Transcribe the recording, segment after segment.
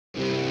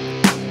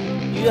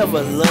You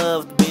ever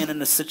loved being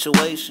in a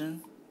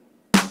situation,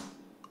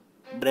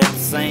 but at the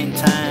same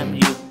time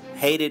you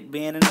hated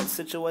being in that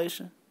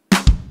situation?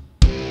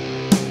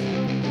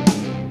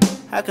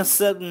 How can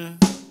something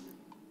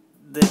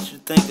that you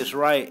think is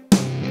right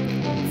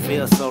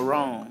feel so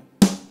wrong?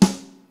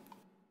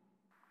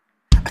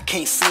 I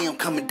can't see him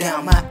coming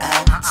down my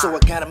eye, so I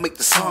gotta make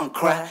the song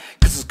cry.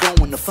 Cause it's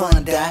going to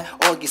fun die.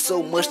 Argue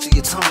so much till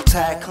your tongue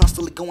tied.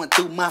 Constantly going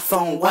through my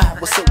phone. Why?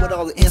 What's up with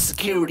all the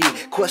insecurity?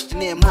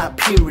 Questioning my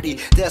purity.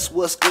 That's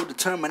what's gonna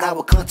determine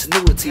our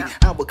continuity,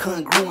 our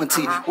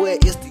congruency. Where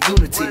is the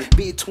unity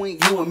between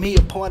you and me?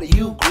 A part of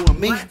you grew and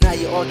me. Now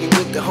you're arguing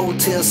with the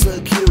hotel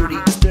security,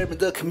 disturbing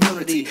the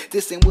community.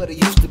 This ain't what it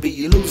used to be.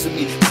 You're losing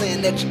me,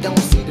 saying that you don't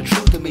see the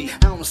truth of me.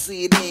 I don't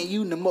see it in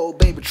you no more,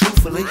 baby,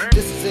 truthfully.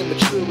 This is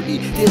immaturity.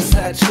 This is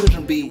how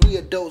children be. We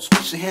adults,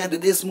 we should handle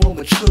this more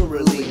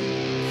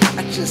maturely.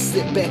 I just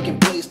sit back and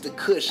blaze the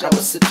kush. Our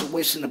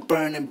situation a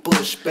burning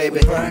bush, baby.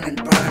 Burning,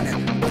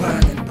 burning,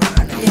 burning,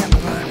 burning. Yeah,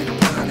 burning,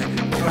 burning,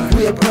 burning.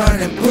 We're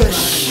burning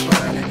bush.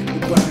 Burning,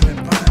 burning,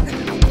 burning,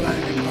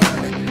 burning,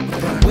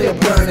 burning. We're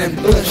burning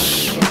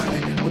bush.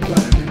 We're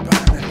burning,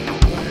 burning,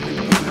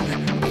 burning,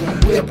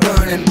 burning. We're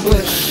burning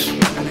bush.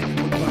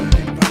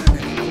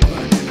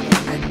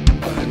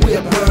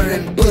 We're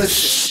burning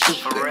bush.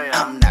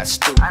 I'm not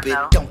stupid,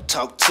 don't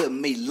talk to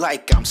me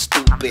like I'm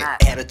stupid.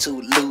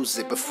 Attitude lose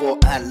it before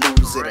I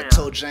lose it. I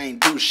told you I ain't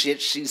do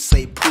shit, she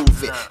say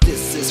prove it.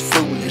 This is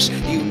foolish,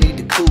 you need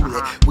to cool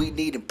it. We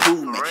need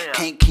improvement,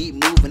 can't keep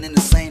moving in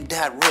the same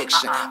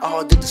direction.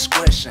 All the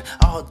discretion,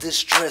 all this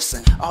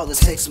stressing, all the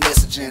text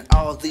messaging,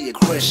 all the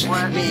aggression.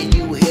 Me and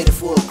you headed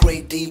for a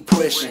great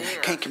depression.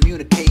 Can't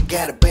communicate,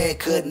 got a bad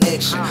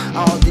connection.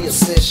 All the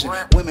obsession,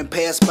 women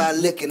pass by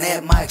looking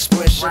at my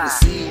expression to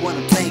see what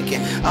I'm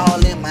thinking.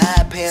 All in my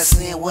iPad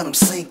seeing what I'm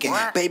sinking.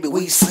 Baby,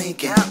 we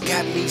sinking.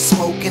 Got me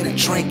smoking and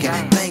drinking,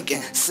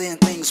 thinking, saying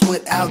things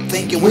without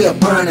thinking. We are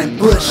burning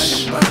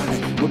bush. We're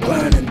burning, burning, we're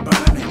burning,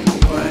 burning,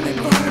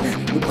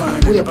 we're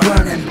burning, we're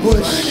burning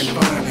bush. We're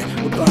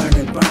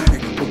burning,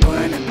 burning, we're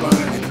burning,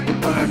 burning, we're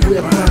burning,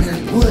 we're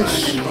burning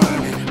bush. We're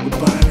burning,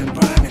 burning,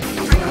 burning,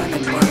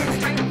 burning,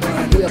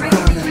 burning, we're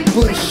burning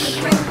bush.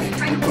 We're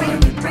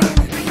burning, burning,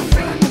 burning,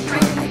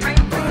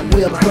 burning,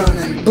 we're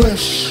burning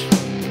bush.